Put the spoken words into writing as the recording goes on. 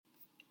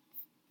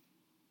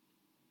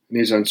In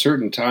these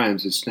uncertain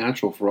times, it's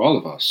natural for all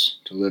of us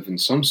to live in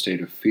some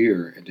state of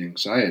fear and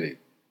anxiety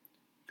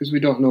because we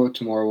don't know what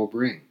tomorrow will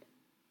bring.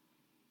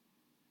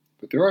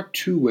 But there are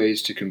two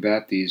ways to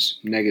combat these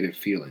negative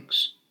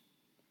feelings.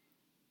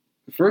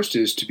 The first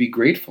is to be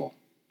grateful.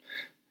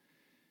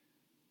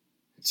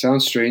 It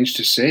sounds strange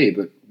to say,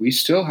 but we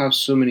still have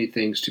so many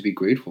things to be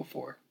grateful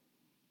for.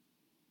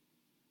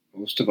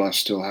 Most of us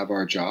still have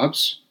our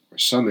jobs or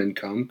some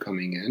income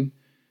coming in.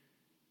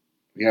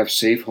 We have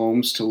safe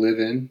homes to live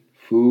in,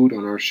 food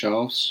on our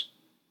shelves,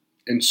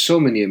 and so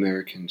many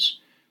Americans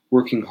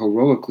working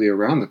heroically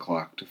around the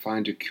clock to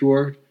find a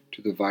cure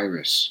to the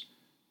virus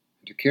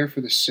and to care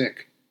for the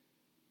sick.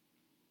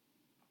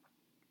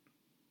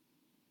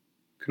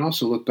 We can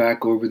also look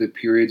back over the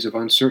periods of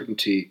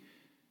uncertainty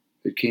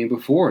that came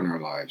before in our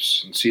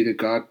lives and see that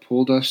God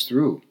pulled us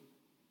through.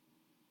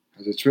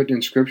 As it's written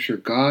in Scripture,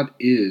 God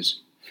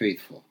is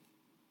faithful.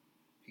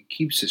 He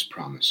keeps His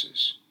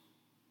promises.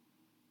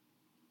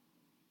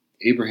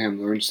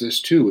 Abraham learns this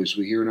too, as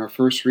we hear in our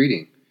first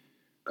reading.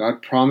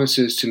 God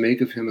promises to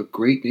make of him a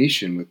great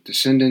nation with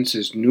descendants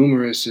as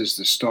numerous as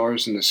the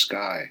stars in the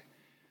sky.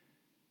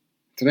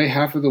 Today,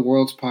 half of the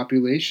world's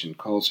population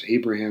calls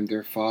Abraham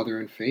their father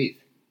in faith,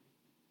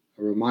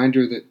 a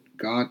reminder that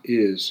God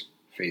is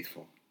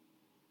faithful.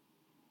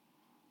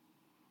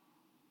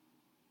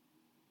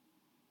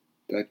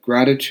 That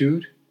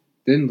gratitude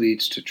then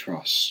leads to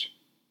trust.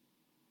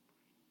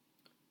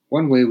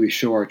 One way we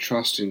show our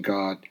trust in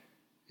God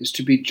is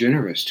to be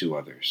generous to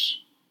others,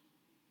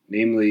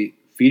 namely,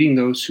 feeding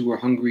those who are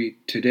hungry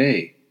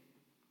today,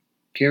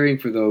 caring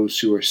for those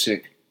who are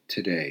sick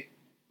today,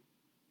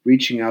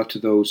 reaching out to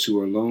those who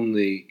are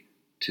lonely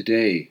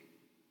today,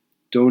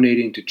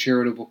 donating to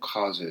charitable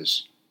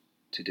causes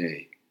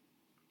today.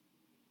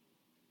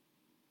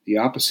 The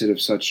opposite of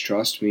such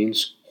trust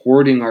means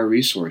hoarding our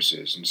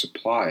resources and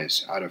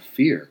supplies out of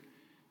fear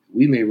that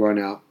we may run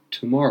out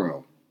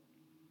tomorrow.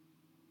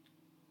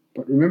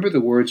 But remember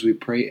the words we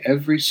pray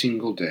every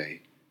single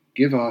day.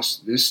 Give us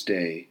this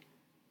day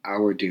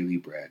our daily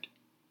bread.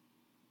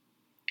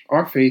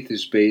 Our faith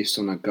is based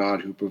on a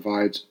God who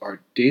provides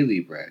our daily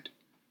bread.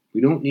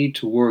 We don't need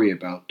to worry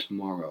about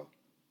tomorrow,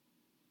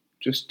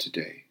 just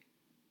today.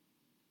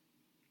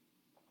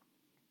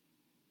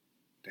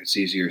 That's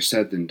easier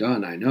said than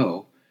done, I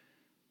know,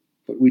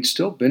 but we'd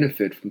still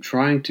benefit from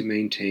trying to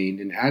maintain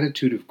an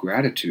attitude of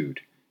gratitude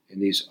in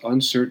these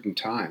uncertain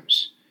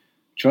times,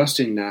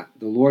 trusting that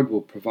the Lord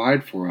will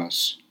provide for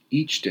us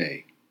each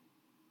day,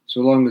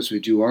 so long as we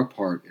do our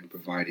part in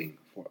providing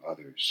for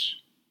others.